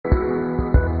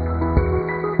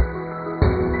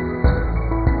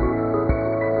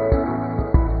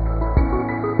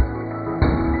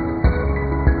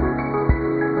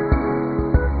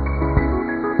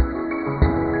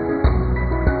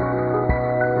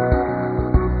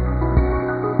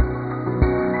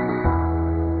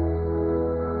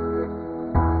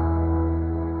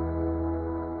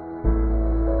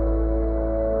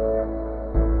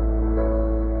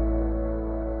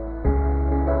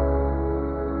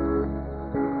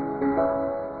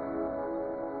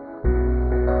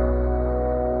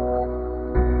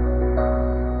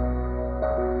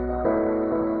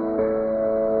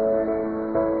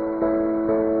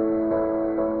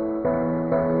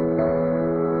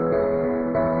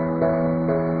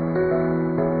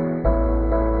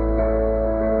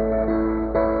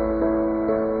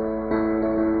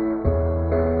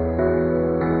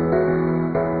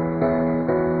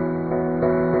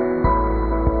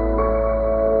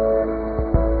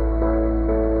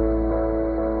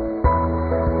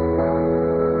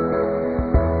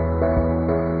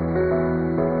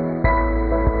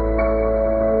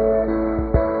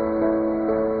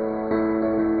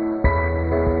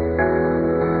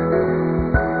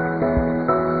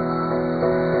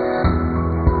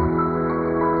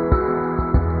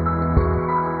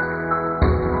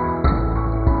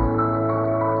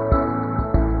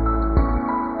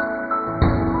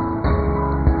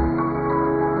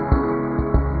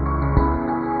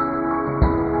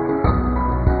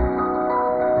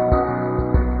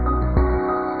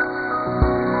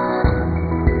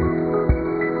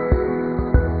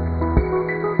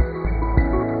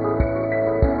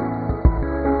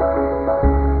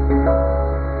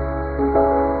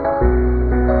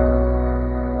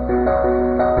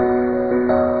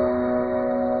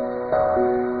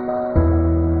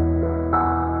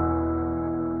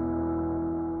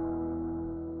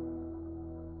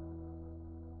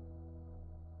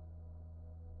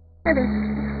Hi there.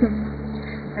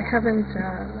 I haven't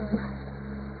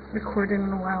recorded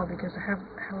in a while because I have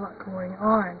had a lot going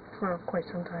on for quite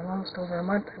some time. Almost over a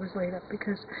month I was laid up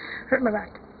because I hurt my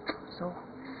back. So,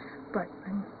 but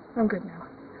I'm good now.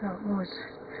 It was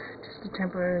just a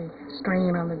temporary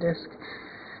strain on the disc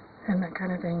and that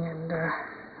kind of thing, and the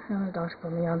doctor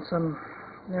put me on some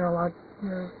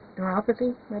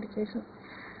neuropathy medication,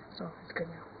 so it's good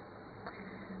now.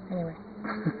 Anyway.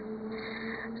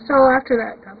 So after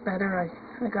that got better, I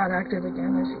got active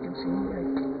again, as you can see. I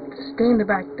stained the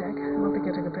back deck. I don't think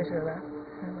I took a picture of that.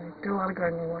 And I did a lot of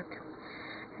gardening work.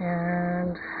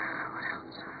 And what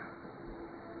else?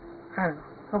 I don't know,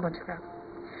 a whole bunch of crap.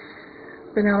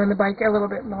 Been out on the bike a little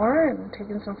bit more and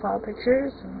taking some fall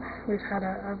pictures. And we've had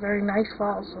a very nice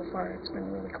fall so far. It's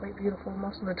been really quite beautiful.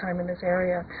 Most of the time in this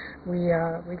area, we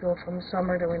go from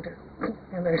summer to winter,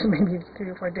 and there's maybe 3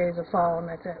 or 4 days of fall, and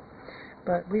that's it.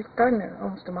 But we've gotten there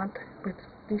almost a month with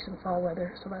decent fall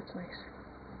weather, so that's nice.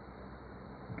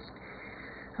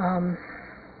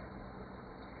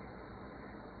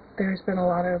 There's been a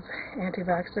lot of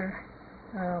anti-vaxxer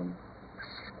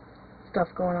stuff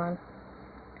going on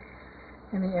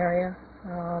in the area.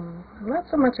 Not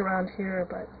so much around here,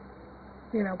 but,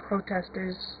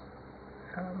 protesters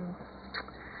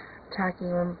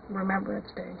attacking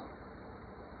Remembrance Day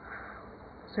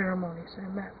ceremonies,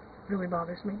 and that really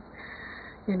bothers me.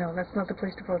 That's not the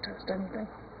place to protest anything,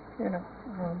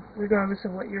 regardless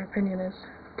of what your opinion is.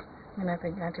 I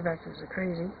think anti-vaxxers are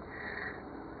crazy.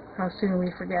 How soon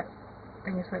we forget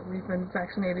things that we've been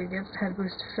vaccinated against, had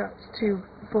booster shots too,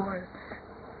 for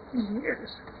years.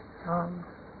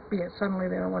 Yet suddenly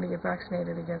they don't want to get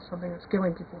vaccinated against something that's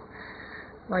killing people,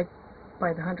 like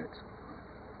by the hundreds.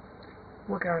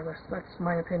 Regardless, that's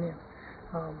my opinion.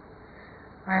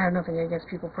 I have nothing against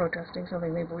people protesting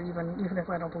something they believe in, even if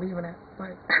I don't believe in it,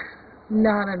 but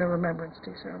not at a Remembrance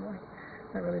Day ceremony.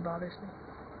 That really bothers me.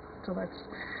 So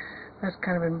that's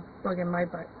kind of been bugging my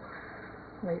butt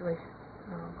lately.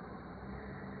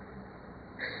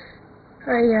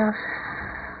 I'm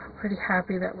pretty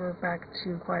happy that we're back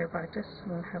to choir practice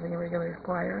and having a regular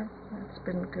choir. It's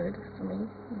been good for me.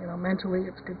 Mentally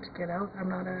it's good to get out.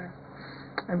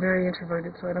 I'm very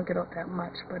introverted, so I don't get out that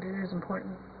much, but it is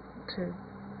important to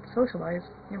socialize.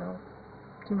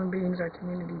 Human beings are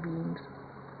community beings,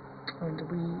 and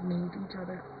we need each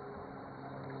other.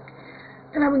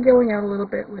 And I've been going out a little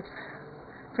bit with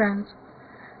friends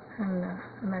and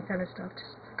that kind of stuff,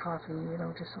 just coffee,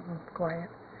 just something quiet,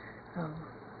 and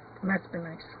that's been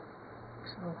nice.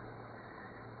 So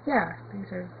yeah,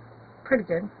 things are pretty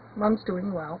good. Mom's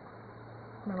doing well,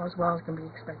 as well as can be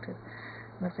expected.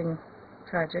 Nothing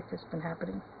tragic has been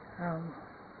happening.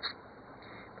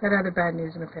 Had other bad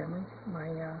news in the family.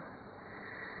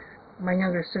 My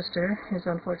younger sister is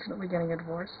unfortunately getting a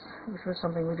divorce, which was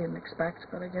something we didn't expect,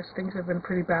 but I guess things have been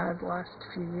pretty bad the last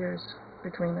few years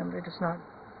between them. They're just not,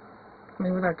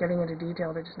 without getting into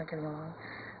detail, they're just not getting along.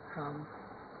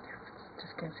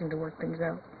 Just can't seem to work things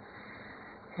out.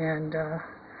 And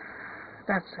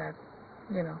that's sad,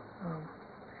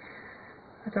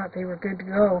 I thought they were good to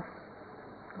go,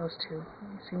 those two.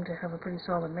 They seemed to have a pretty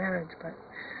solid marriage, but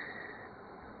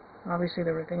obviously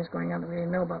there were things going on that we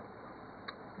didn't know about.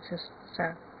 It's just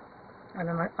sad and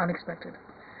unexpected.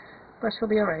 But she'll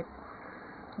be alright.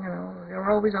 They're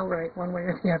always alright, one way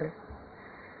or the other.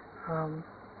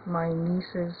 My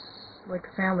nieces, like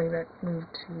the family that moved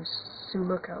to Sioux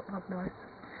Lookout up north,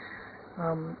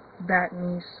 that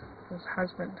niece's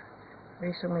husband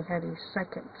recently had his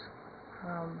second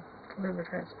liver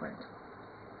transplant.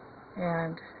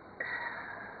 And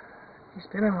he's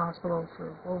been in hospital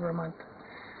for over a month.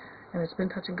 And it's been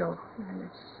touch and go, and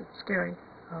it's scary.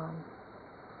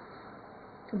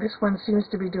 This one seems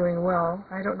to be doing well.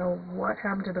 I don't know what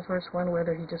happened to the first one,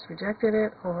 whether he just rejected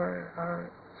it,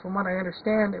 or from what I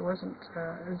understand, it wasn't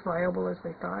as viable as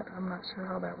they thought. I'm not sure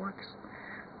how that works.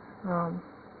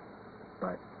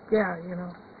 But yeah,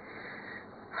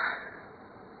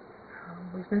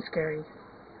 we've been scared,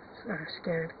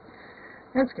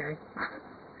 and scary.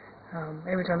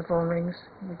 Every time the phone rings,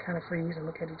 we kind of freeze and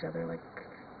look at each other like,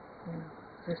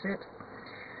 is this it?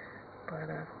 But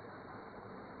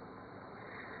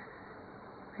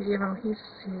he's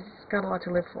got a lot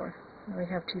to live for. We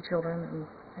have 2 children,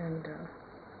 and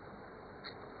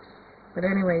but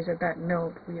anyways, at that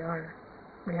note, we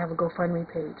have a GoFundMe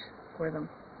page for them,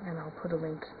 and I'll put a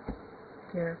link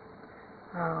here.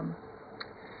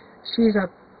 She's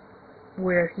up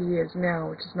where he is now,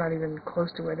 which is not even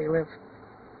close to where they live,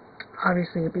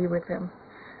 obviously, to be with him.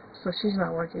 So she's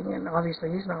not working, and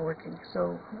obviously he's not working.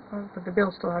 So, but the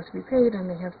bill still has to be paid, and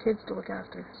they have kids to look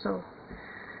after. So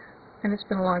And it's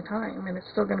been a long time, and it's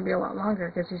still going to be a lot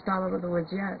longer because he's not out of the woods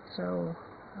yet. So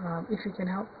if you can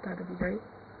help, that would be great.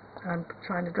 I'm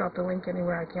trying to drop the link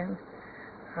anywhere I can.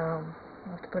 I'll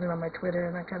have to put it on my Twitter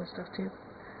and that kind of stuff too.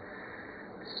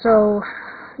 So,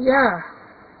 yeah,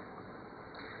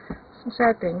 some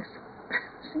sad things.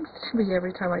 Seems to be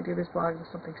every time I do this blog,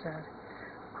 there's something sad.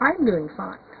 I'm doing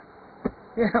fine.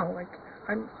 You know, like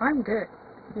I'm good.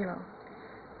 You know,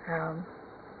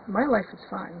 my life is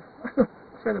fine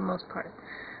for the most part.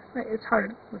 It's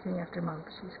hard looking after Mom.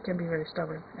 She can be very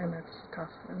stubborn, and that's tough.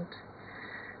 And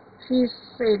she's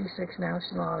 86 now.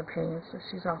 She's in a lot of pain, so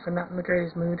she's often not in the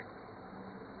greatest mood.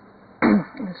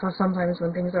 And so sometimes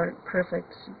when things aren't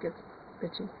perfect, she gets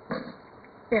bitchy.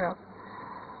 You know.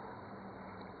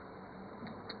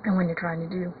 And when you're trying to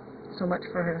do so much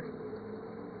for her,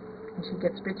 and she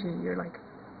gets bitchy, you're like,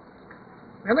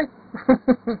 really?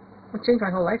 I'll change my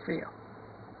whole life for you.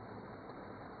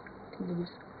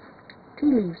 Tea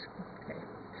leaves. Okay.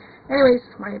 Anyways,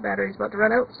 my battery's about to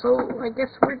run out, so I guess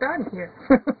we're done here.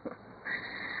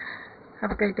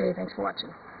 Have a great day. Thanks for watching.